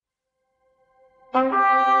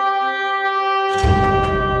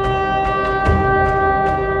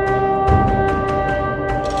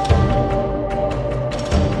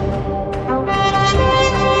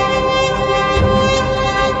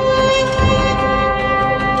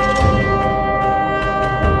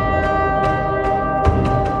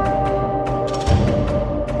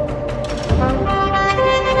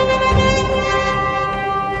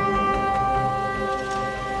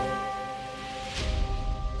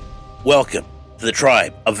Welcome to the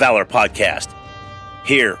Tribe of Valor podcast.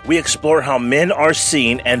 Here, we explore how men are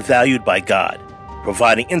seen and valued by God,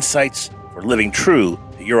 providing insights for living true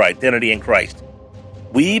to your identity in Christ.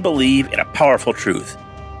 We believe in a powerful truth.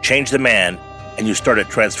 Change the man, and you start a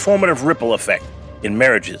transformative ripple effect in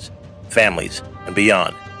marriages, families, and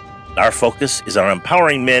beyond. Our focus is on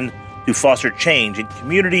empowering men to foster change in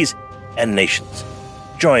communities and nations.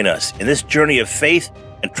 Join us in this journey of faith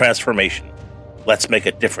and transformation. Let's make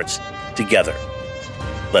a difference together.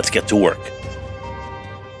 Let's get to work.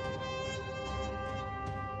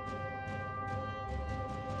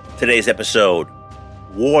 Today's episode,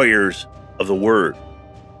 Warriors of the Word,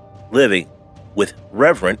 living with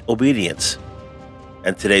reverent obedience.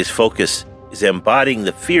 And today's focus is embodying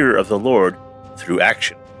the fear of the Lord through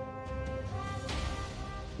action.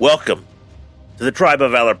 Welcome to the Tribe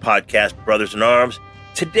of Valor podcast, brothers in arms.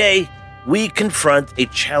 Today, we confront a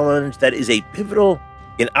challenge that is a pivotal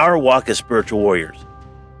in our walk as spiritual warriors.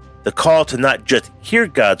 The call to not just hear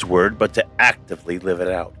God's word, but to actively live it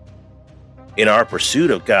out. In our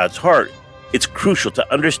pursuit of God's heart, it's crucial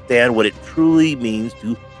to understand what it truly means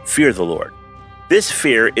to fear the Lord. This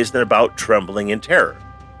fear isn't about trembling and terror.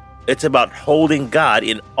 It's about holding God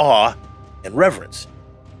in awe and reverence,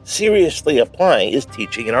 seriously applying His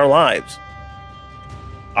teaching in our lives.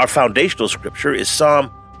 Our foundational scripture is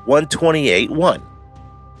Psalm 128:1.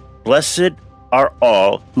 Blessed are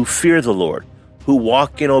all who fear the Lord, who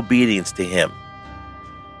walk in obedience to Him.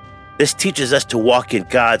 This teaches us to walk in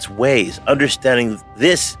God's ways, understanding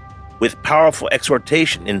this with powerful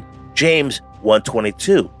exhortation in James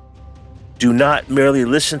 1:22. Do not merely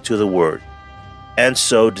listen to the word and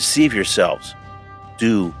so deceive yourselves.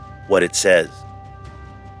 Do what it says.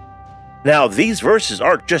 Now, these verses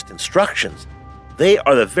aren't just instructions. They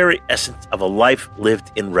are the very essence of a life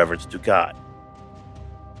lived in reverence to God.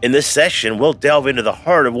 In this session, we'll delve into the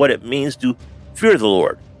heart of what it means to fear the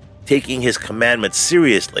Lord, taking His commandments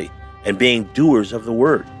seriously and being doers of the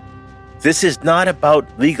word. This is not about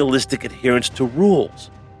legalistic adherence to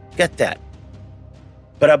rules. Get that.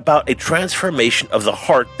 But about a transformation of the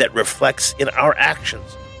heart that reflects in our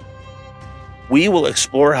actions. We will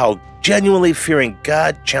explore how genuinely fearing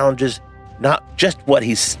God challenges not just what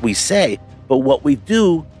we say, but what we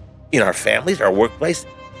do in our families, our workplace,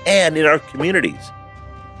 and in our communities.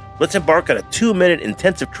 Let's embark on a 2-minute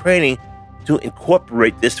intensive training to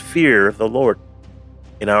incorporate this fear of the Lord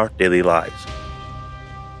in our daily lives.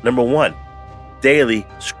 Number 1, daily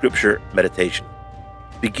scripture meditation.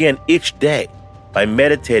 Begin each day by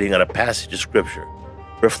meditating on a passage of scripture.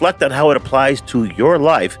 Reflect on how it applies to your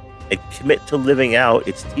life and commit to living out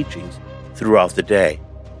its teachings throughout the day.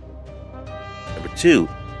 Number 2,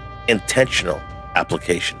 intentional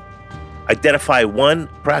application. Identify one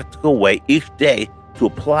practical way each day to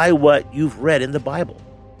apply what you've read in the Bible.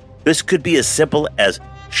 This could be as simple as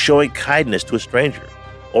showing kindness to a stranger,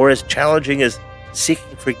 or as challenging as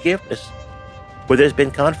seeking forgiveness where there's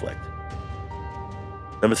been conflict.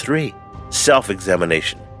 Number 3,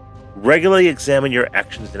 self-examination. Regularly examine your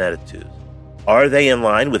actions and attitudes. Are they in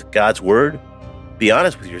line with God's word? Be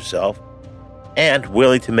honest with yourself and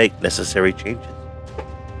willing to make necessary changes.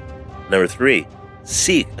 Number 3,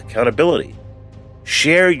 seek accountability.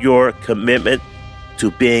 Share your commitment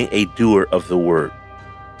to being a doer of the word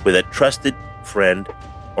with a trusted friend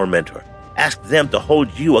or mentor. Ask them to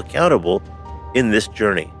hold you accountable in this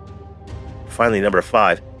journey. Finally, number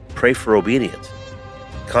 5, pray for obedience.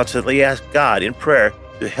 Constantly ask God in prayer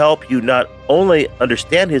to help you not only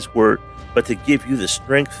understand His word, but to give you the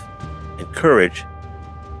strength and courage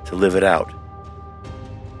to live it out.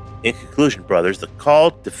 In conclusion, brothers, the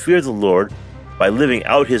call to fear the Lord by living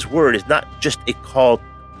out His word is not just a call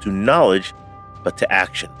to knowledge, but to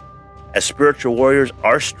action. As spiritual warriors,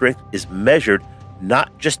 our strength is measured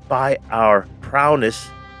not just by our prowess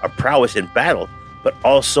in battle, but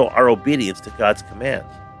also our obedience to God's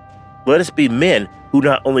commands. Let us be men who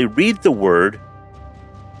not only read the word,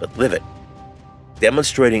 but live it,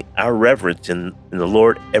 demonstrating our reverence in the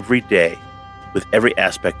Lord every day with every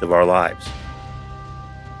aspect of our lives.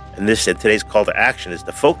 And today's call to action is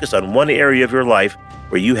to focus on one area of your life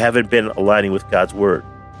where you haven't been aligning with God's word.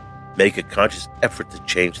 Make a conscious effort to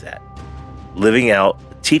change that, living out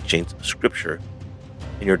the teachings of Scripture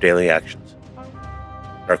in your daily actions.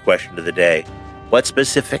 Our question of the day: what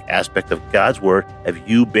specific aspect of God's word have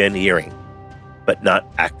you been hearing, but not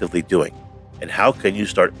actively doing? And how can you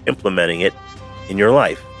start implementing it in your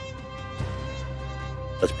life?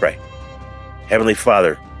 Let's pray. Heavenly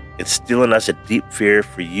Father, instill in us a deep fear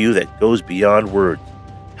for you that goes beyond words.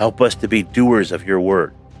 Help us to be doers of your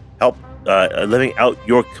word. Help living out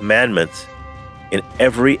your commandments in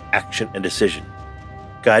every action and decision.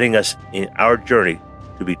 guiding us in our journey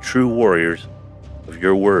to be true warriors of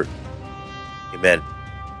your word. Amen.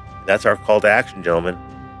 That's our call to action, gentlemen.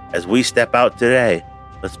 As we step out today,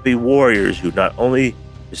 let's be warriors who not only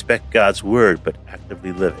respect God's word, but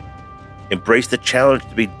actively live it. Embrace the challenge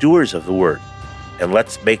to be doers of the word, and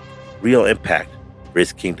let's make real impact for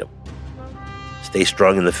his kingdom. Stay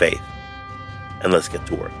strong in the faith, and let's get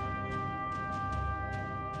to work.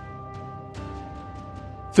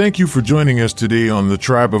 Thank you for joining us today on the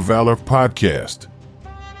Tribe of Valor podcast.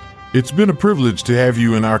 It's been a privilege to have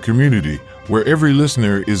you in our community, where every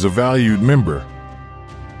listener is a valued member.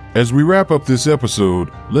 As we wrap up this episode,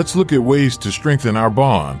 let's look at ways to strengthen our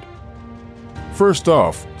bond. First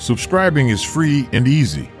off, subscribing is free and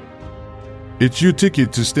easy. It's your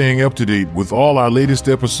ticket to staying up to date with all our latest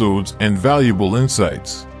episodes and valuable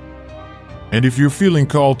insights. And if you're feeling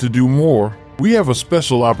called to do more, we have a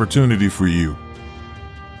special opportunity for you.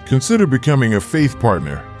 Consider becoming a faith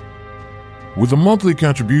partner. With a monthly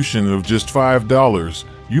contribution of just $5,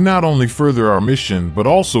 you not only further our mission, but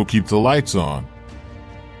also keep the lights on.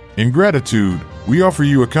 In gratitude, we offer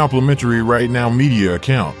you a complimentary Right Now Media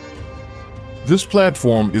account. This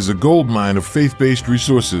platform is a goldmine of faith-based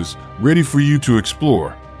resources ready for you to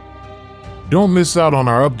explore. Don't miss out on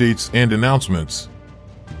our updates and announcements.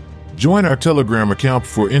 Join our Telegram account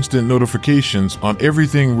for instant notifications on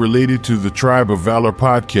everything related to the Tribe of Valor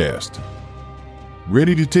podcast.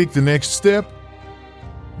 Ready to take the next step?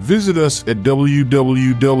 Visit us at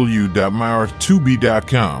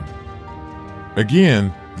www.myr2b.com.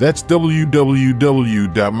 Again, that's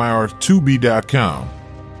www.myr2b.com.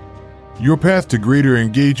 Your path to greater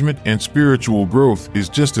engagement and spiritual growth is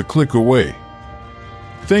just a click away.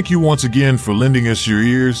 Thank you once again for lending us your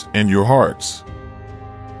ears and your hearts.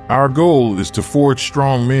 Our goal is to forge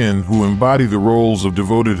strong men who embody the roles of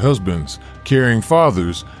devoted husbands, caring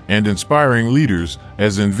fathers, and inspiring leaders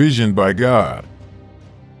as envisioned by God.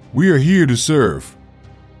 We are here to serve.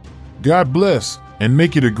 God bless, and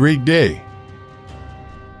make it a great day.